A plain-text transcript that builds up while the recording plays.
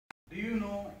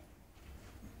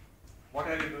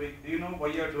are you doing? Do you know why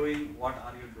you are doing? What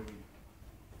are you doing?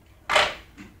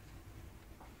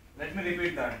 Let me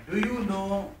repeat that. Do you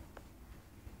know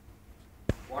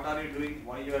what are you doing?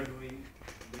 Why you are doing?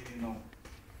 Do you know?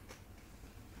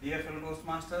 Dear fellow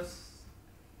toastmasters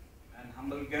and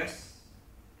humble guests,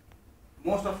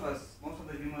 most of us, most of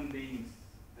the human beings,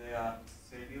 they are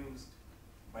seduced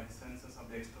by the senses of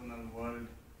the external world.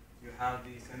 You have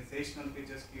the sensational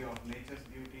pictures of nature's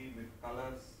beauty with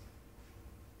colors,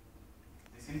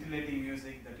 the scintillating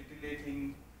music, the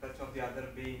titillating touch of the other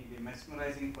being, the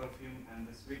mesmerizing perfume, and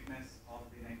the sweetness of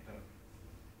the nectar.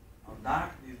 Now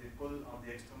that is the pull of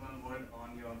the external world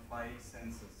on your five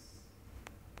senses.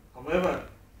 However,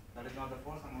 that is not the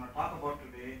force I'm going to talk about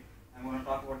today. I'm going to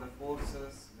talk about the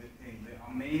forces within,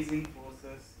 the amazing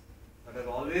forces that has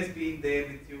always been there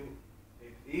with you.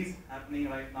 It is happening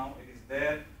right now, it is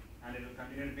there, and it will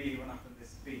continue to be even after this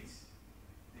speech.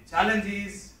 The challenge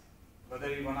is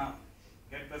whether you want to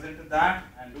get present to that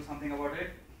and do something about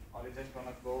it, or you just going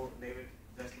to go leave it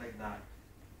just like that.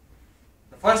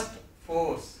 The first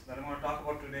force that I'm going to talk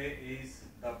about today is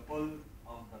the pull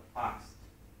of the past.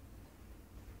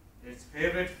 Its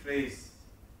favorite phrase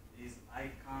is "I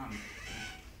can't."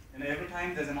 Every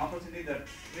time there's an opportunity that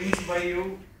brings by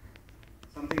you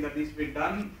something that needs to be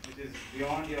done, which is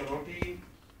beyond your routine,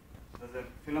 there's a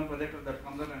film projector that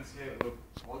comes up and says, "Look,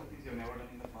 all the things you've never done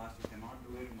in the past, you cannot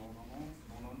do it. No, no, no,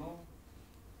 no, no, no."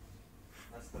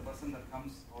 That's the person that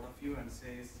comes out of you and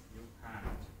says, "You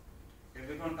can't." Okay,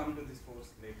 we're going to come to this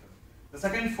force later. The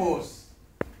second force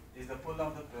is the pull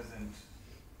of the present.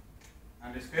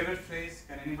 And his favorite phrase,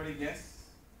 can anybody guess?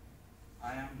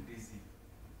 "I am busy."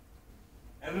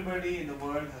 Everybody in the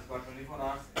world has got 24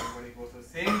 hours, everybody goes at the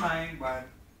same time, but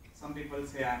some people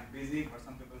say I'm busy, but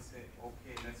some people say,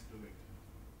 okay, let's do it.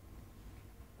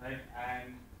 Right?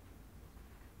 And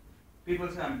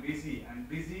people say I'm busy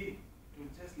to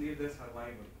just live their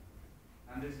survival.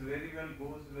 And this very well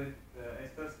goes with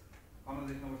Esther's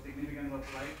conversation about significance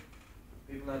of life.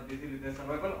 People are busy with their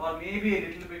survival, or maybe a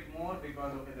little bit more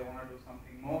because okay, they want to do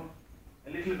something more, a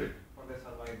little bit for their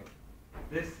survival.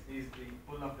 This is the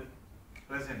pull of the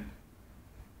present.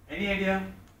 Any idea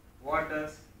what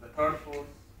does the third force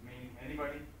mean?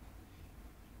 Anybody?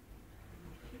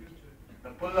 The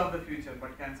pull of the future.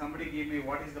 But can somebody give me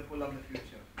what is the pull of the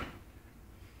future?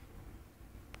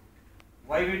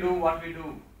 Why we do what we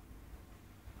do?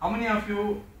 How many of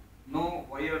you know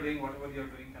why you are doing whatever you are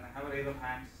doing? Can I have a raise of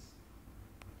hands?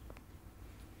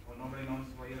 Or nobody knows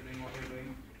why you are doing what you are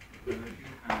doing? There are a few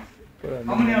hands.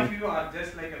 How many of you are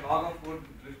just like a log of wood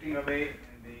drifting away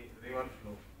in the river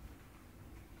flow?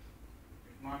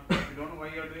 If not, if you don't know why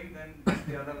you are doing, then that's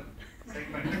the other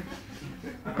segment.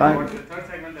 I don't know what's the third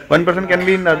segment. One person can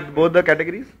be in both the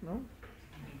categories, no?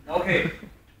 Okay.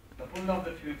 The pull of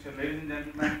the future, ladies and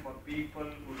gentlemen, for people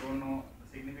who don't know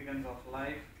the significance of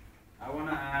life, I want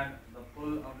to add the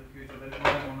pull of the future. That is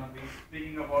what I want to be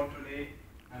speaking about today,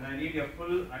 and I need your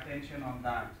full attention on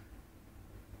that.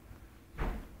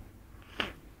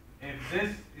 If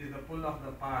this is the pull of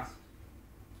the past,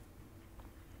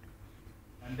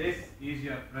 and this is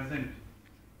your present,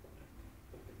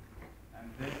 and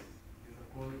this is the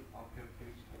pull of your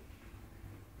future,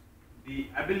 the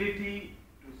ability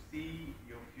to see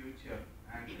your future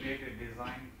and create a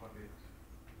design for it.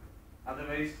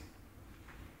 Otherwise,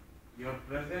 your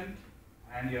present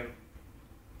and your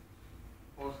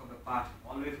force of the past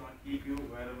always going to keep you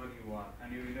wherever you are,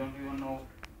 and you don't even know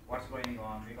what's going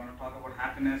on. We're going to talk about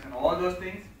happiness and all those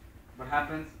things, but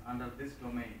happens under this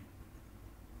domain.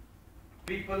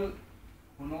 People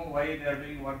who know why they are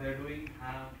doing what they are doing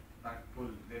have that pull.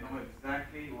 They know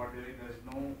exactly what they're doing.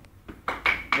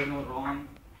 There's no wrong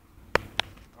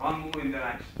move in their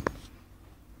action.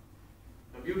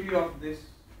 The beauty of this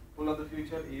pull of the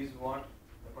future is what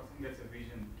the person gets a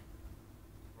vision,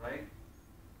 right?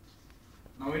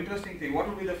 Now, interesting thing. What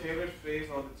would be the favorite phrase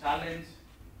or the challenge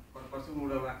for a person who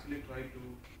would have actually tried to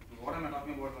do? What am I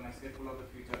talking about when I say pull of the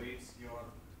future? It's your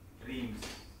dreams.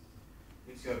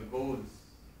 It's your goals.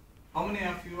 How many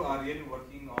of you are really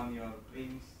working on your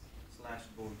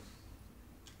dreams/goals?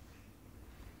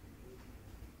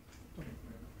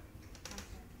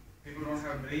 People don't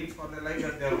have dreams for their life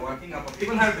that they are working up.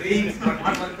 People have dreams but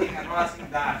not working. I'm not asking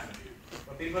that.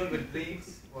 But people with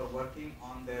dreams who are working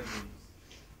on their dreams.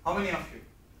 How many of you?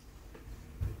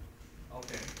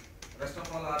 Okay. Rest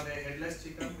of all, are they headless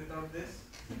chickens without this?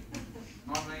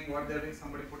 Not knowing what they're doing,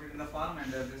 somebody put it in the farm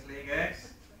and they're just laying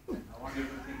eggs. I want you to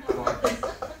think about this.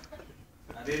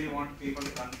 I really want people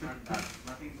to confront that.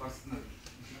 Nothing personal.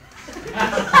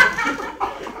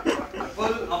 The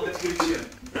pull of the future.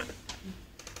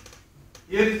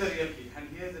 Here is the real key, and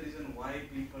here's the reason why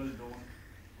people don't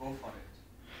go for it.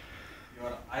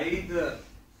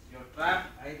 You're trapped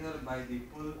either by the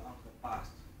pull of the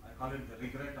past. I call it the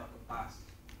regret of the past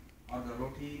or the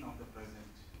routine of the present.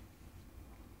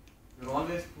 You're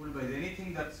always pulled by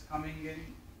anything that's coming in.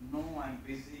 No, I'm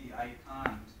busy, I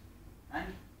can't.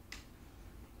 And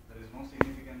there is no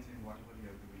significance in whatever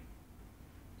you're doing.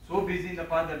 So busy in the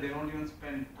past that they don't even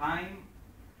spend time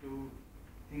to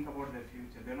think about their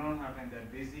future. They don't have time.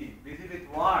 They're busy. Busy with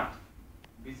what?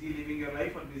 Busy living your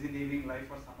life or busy living life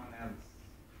for someone else?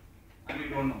 And you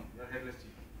don't know. You're headless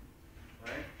chicken.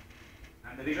 Right?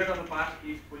 And the regret of the past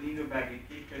keeps pulling you back. It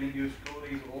keeps telling you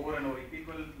stories over and over.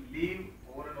 People live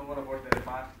over and over about their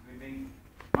past living,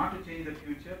 not to change the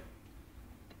future,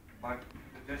 but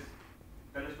to just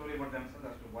tell a story about themselves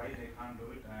as to why they can't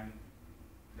do it and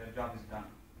their job is done.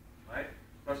 Right?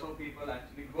 That's how people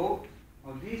actually go.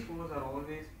 Now these forces are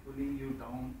always pulling you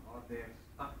down or they're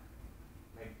stuck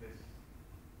like this.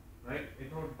 Right?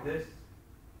 Without this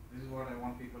is what I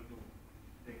want people to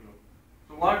take a look.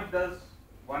 So what does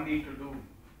one need to do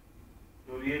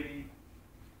to really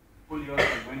pull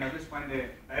yourself? When others find the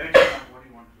direction of what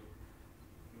you want to do.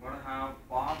 You got to have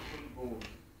powerful goals,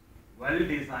 well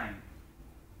designed,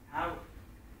 have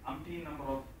umpteen number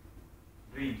of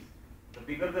dreams. The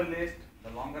bigger the list,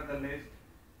 the longer the list,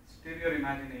 stir your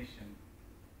imagination.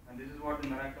 And this is what the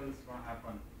miracle is going to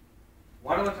happen.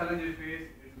 Whatever challenge you face,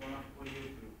 it's going to pull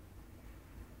you through.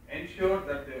 Ensure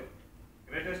that the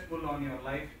greatest pull on your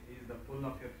life is the pull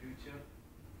of your future,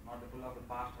 not the pull of the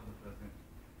past or the present.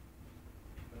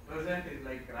 The present is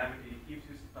like gravity, it keeps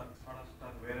you stuck, sort of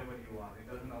stuck wherever you are.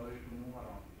 It doesn't allow you to move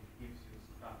around, it keeps you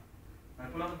stuck. And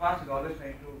the pull of the past is always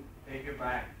trying to take you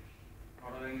back,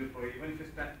 not allowing you to go. Even if you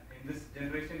stand in this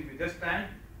generation, if you just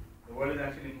stand, the world is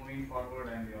actually moving forward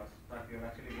and you're stuck, you're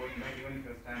actually going back even if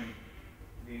you're standing.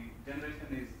 The generation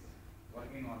is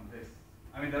working on this.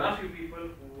 I mean, there are few people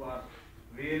who are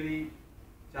really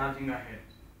charging ahead.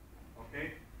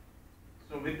 Okay?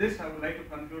 So with this, I would like to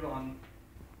conclude on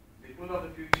the pull of the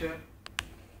future.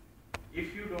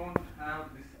 If you don't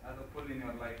have this as a pull in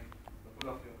your life, the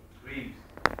pull of your dreams,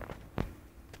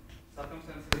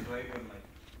 circumstances drive your life.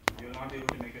 You will not be able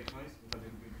to make a choice because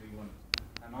it will be driven.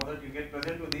 And now that you get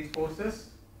present to these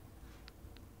forces,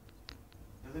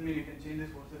 doesn't mean you can change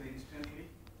these forces instantly.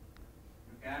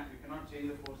 You cannot change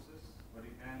the forces, but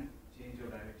you can change your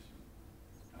direction.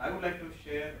 And I would like to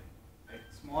share a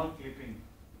small clipping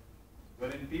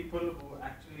wherein people who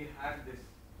actually had this,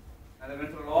 and they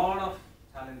went through a lot of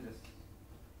challenges,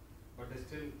 but they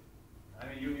still, I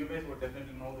mean, you guys would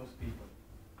definitely know those people.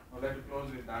 I would like to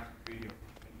close with that video.